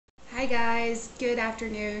guys, good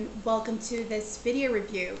afternoon. Welcome to this video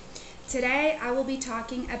review. Today I will be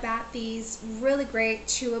talking about these really great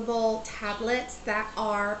chewable tablets that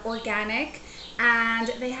are organic and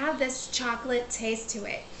they have this chocolate taste to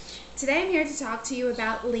it. Today I'm here to talk to you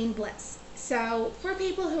about LeanBliss. So for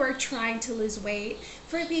people who are trying to lose weight,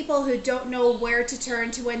 for people who don't know where to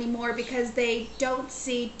turn to anymore because they don't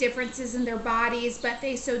see differences in their bodies but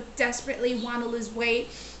they so desperately want to lose weight,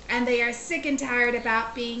 and they are sick and tired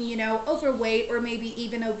about being, overweight or maybe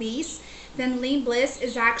even obese, then LeanBliss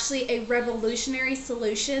is actually a revolutionary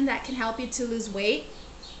solution that can help you to lose weight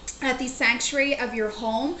at the sanctuary of your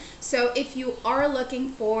home. So if you are looking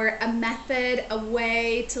for a method, a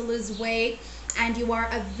way to lose weight, and you are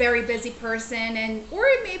a very busy person, or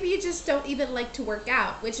maybe you just don't even like to work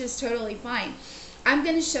out, which is totally fine, I'm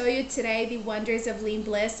going to show you today the wonders of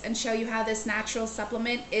LeanBliss and show you how this natural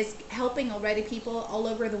supplement is helping already people all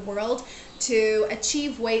over the world to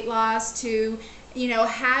achieve weight loss, to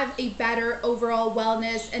have a better overall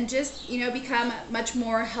wellness, and just become much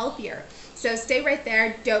more healthier. So stay right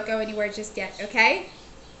there, don't go anywhere just yet, okay?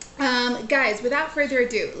 Guys, without further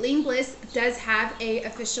ado, LeanBliss does have a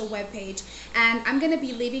official webpage, and I'm going to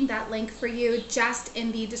be leaving that link for you just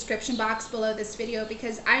in the description box below this video,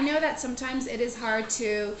 because I know that sometimes it is hard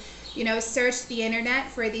to search the internet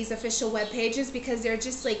for these official web pages, because there are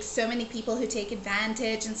just like so many people who take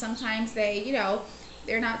advantage, and sometimes they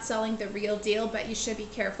they're not selling the real deal, but you should be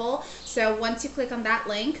careful. So once you click on that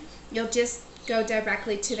link, you'll just go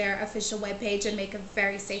directly to their official webpage and make a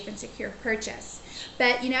very safe and secure purchase.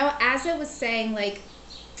 But as I was saying,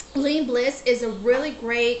 LeanBliss is a really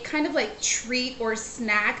great kind of treat or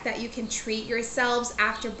snack that you can treat yourselves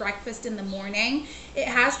after breakfast in the morning. It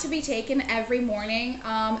has to be taken every morning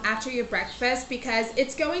after your breakfast, because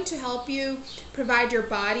it's going to help you provide your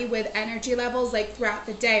body with energy levels throughout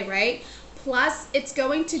the day, right? Plus, it's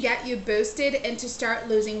going to get you boosted and to start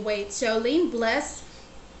losing weight. So LeanBliss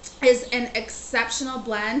is an exceptional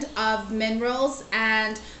blend of minerals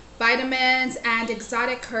and vitamins and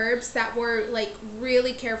exotic herbs that were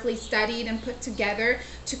really carefully studied and put together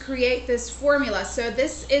to create this formula. So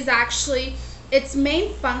this is actually, its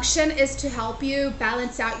main function is to help you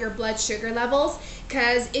balance out your blood sugar levels,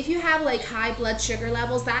 because if you have high blood sugar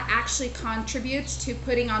levels, that actually contributes to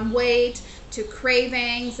putting on weight, to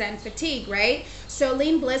cravings and fatigue, right? So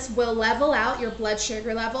LeanBliss will level out your blood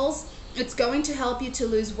sugar levels. It's going to help you to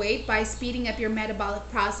lose weight by speeding up your metabolic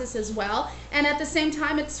process as well. And at the same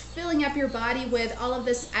time, it's filling up your body with all of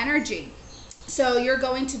this energy. So you're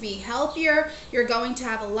going to be healthier, you're going to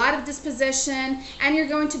have a lot of disposition, and you're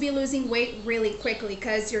going to be losing weight really quickly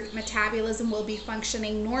because your metabolism will be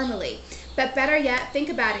functioning normally. But better yet, think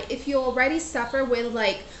about it. If you already suffer with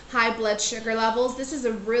high blood sugar levels, this is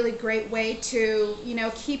a really great way to,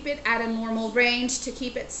 keep it at a normal range, to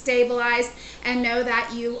keep it stabilized and know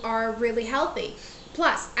that you are really healthy.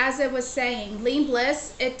 Plus, as I was saying,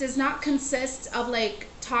 LeanBliss, it does not consist of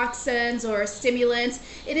toxins or stimulants.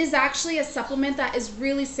 It is actually a supplement that is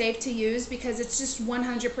really safe to use because it's just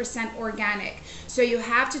 100% organic. So you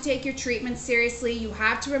have to take your treatment seriously. You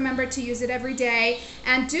have to remember to use it every day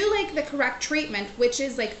and do the correct treatment, which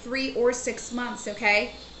is 3 or 6 months,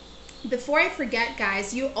 okay? Before I forget,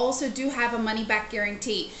 guys, you also do have a money-back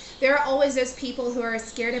guarantee. There are always those people who are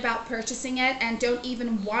scared about purchasing it and don't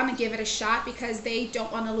even want to give it a shot because they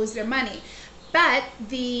don't want to lose their money. But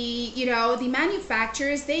the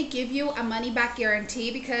manufacturers, they give you a money-back guarantee,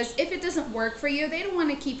 because if it doesn't work for you, they don't want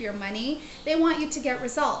to keep your money. They want you to get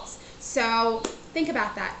results. So think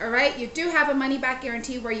about that, all right? You do have a money-back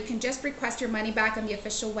guarantee where you can just request your money back on the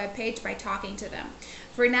official webpage by talking to them.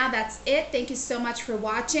 For now, that's it. Thank you so much for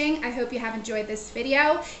watching. I hope you have enjoyed this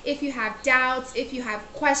video. If you have doubts, if you have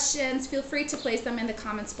questions, feel free to place them in the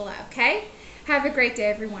comments below, okay? Have a great day,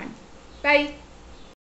 everyone. Bye.